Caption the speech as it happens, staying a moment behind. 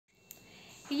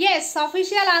Yes,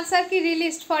 official answer key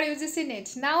released for UGC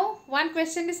NET. Now, one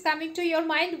question is coming to your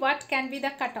mind, what can be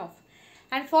the cutoff?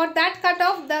 And for that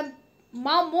cutoff, the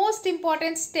most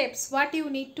important steps, what you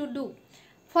need to do.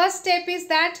 First step is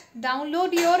that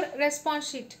download your response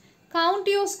sheet, count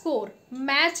your score,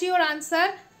 match your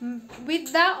answer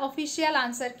with the official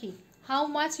answer key, how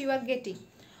much you are getting.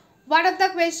 What are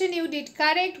the question you did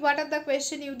correct, what are the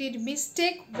question you did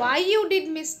mistake, why you did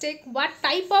mistake, what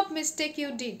type of mistake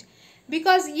you did.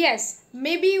 Because yes,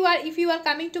 maybe you are, if you are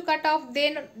coming to cutoff,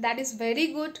 then that is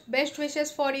very good, best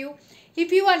wishes for you.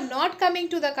 If you are not coming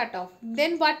to the cutoff,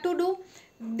 then what to do?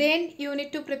 Then you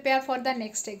need to prepare for the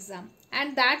next exam.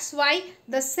 And that's why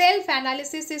the self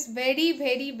analysis is very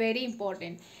very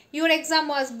important. Your exam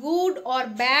was good or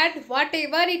bad,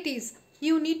 whatever it is,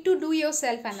 you need to do your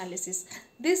self analysis.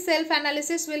 This self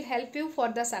analysis will help you for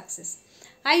the success.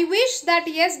 I wish that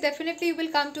yes, definitely you will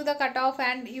come to the cutoff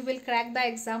and you will crack the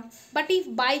exam. But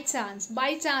if by chance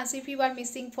if you are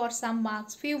missing for some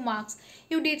marks, few marks,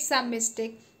 you did some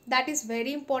mistake, that is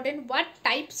very important. What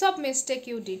types of mistake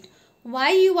you did,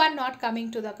 why you are not coming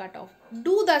to the cutoff,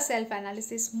 do the self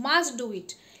analysis, must do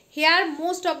it. Here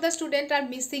most of the students are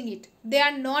missing it, they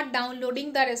are not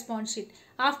downloading the response sheet.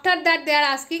 After that they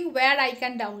are asking where I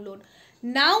can download.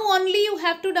 Now only you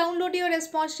have to download your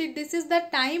response sheet. This is the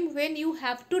time when you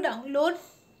have to download.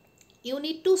 You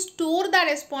need to store the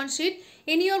response sheet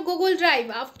in your Google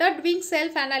Drive. After doing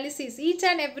self analysis, each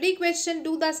and every question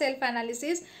do the self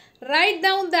analysis. Write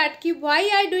down that why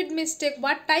I did mistake,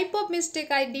 what type of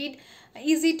mistake I did.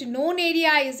 Is it known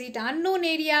area, is it unknown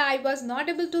area, I was not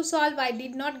able to solve, I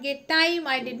did not get time,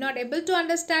 I did not able to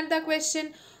understand the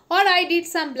question, or I did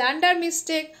some blunder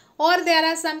mistake, or there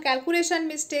are some calculation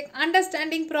mistake,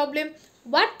 understanding problem.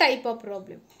 What type of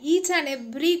problem? Each and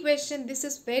every question, this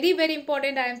is very very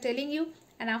important, I am telling you.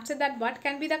 And after that, what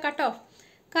can be the cutoff?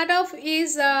 Cutoff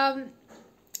is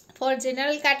for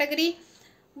general category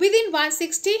within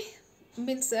 160,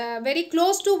 means very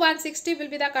close to 160 will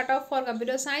be the cutoff for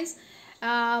computer science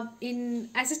in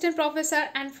assistant professor,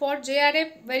 and for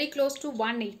JRF very close to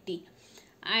 180.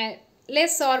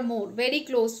 Less or more, very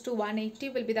close to 180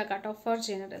 will be the cutoff for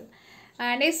general.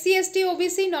 And SC ST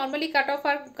OBC normally cutoff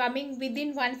are coming within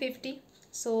 150.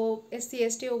 So SC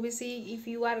ST OBC, if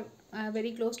you are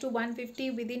very close to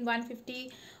 150, within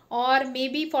 150, or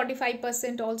maybe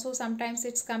 45% also sometimes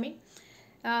it's coming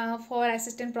for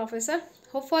assistant professor.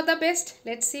 Hope for the best.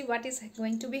 Let's see what is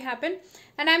going to be happen.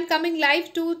 And I'm coming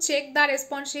live to check the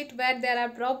response sheet where there are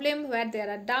problem, where there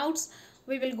are doubts.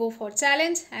 We will go for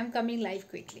challenge. I'm coming live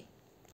quickly.